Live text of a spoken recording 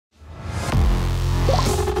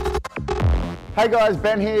Hey guys,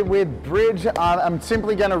 Ben here with Bridge. I'm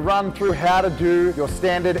simply going to run through how to do your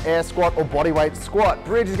standard air squat or bodyweight squat.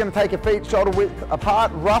 Bridge is going to take your feet shoulder width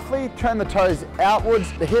apart roughly, turn the toes outwards,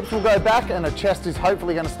 the hips will go back and the chest is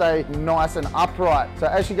hopefully going to stay nice and upright. So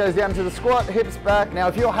as she goes down to the squat, hips back. Now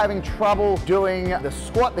if you're having trouble doing the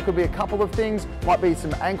squat, there could be a couple of things. Might be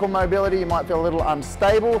some ankle mobility, you might feel a little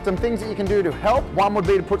unstable. Some things that you can do to help. One would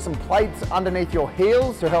be to put some plates underneath your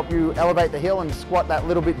heels to help you elevate the heel and squat that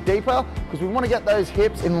little bit deeper, because we want to get those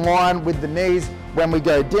hips in line with the knees when we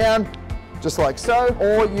go down, just like so.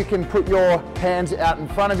 Or you can put your hands out in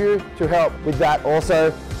front of you to help with that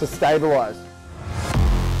also, to stabilize.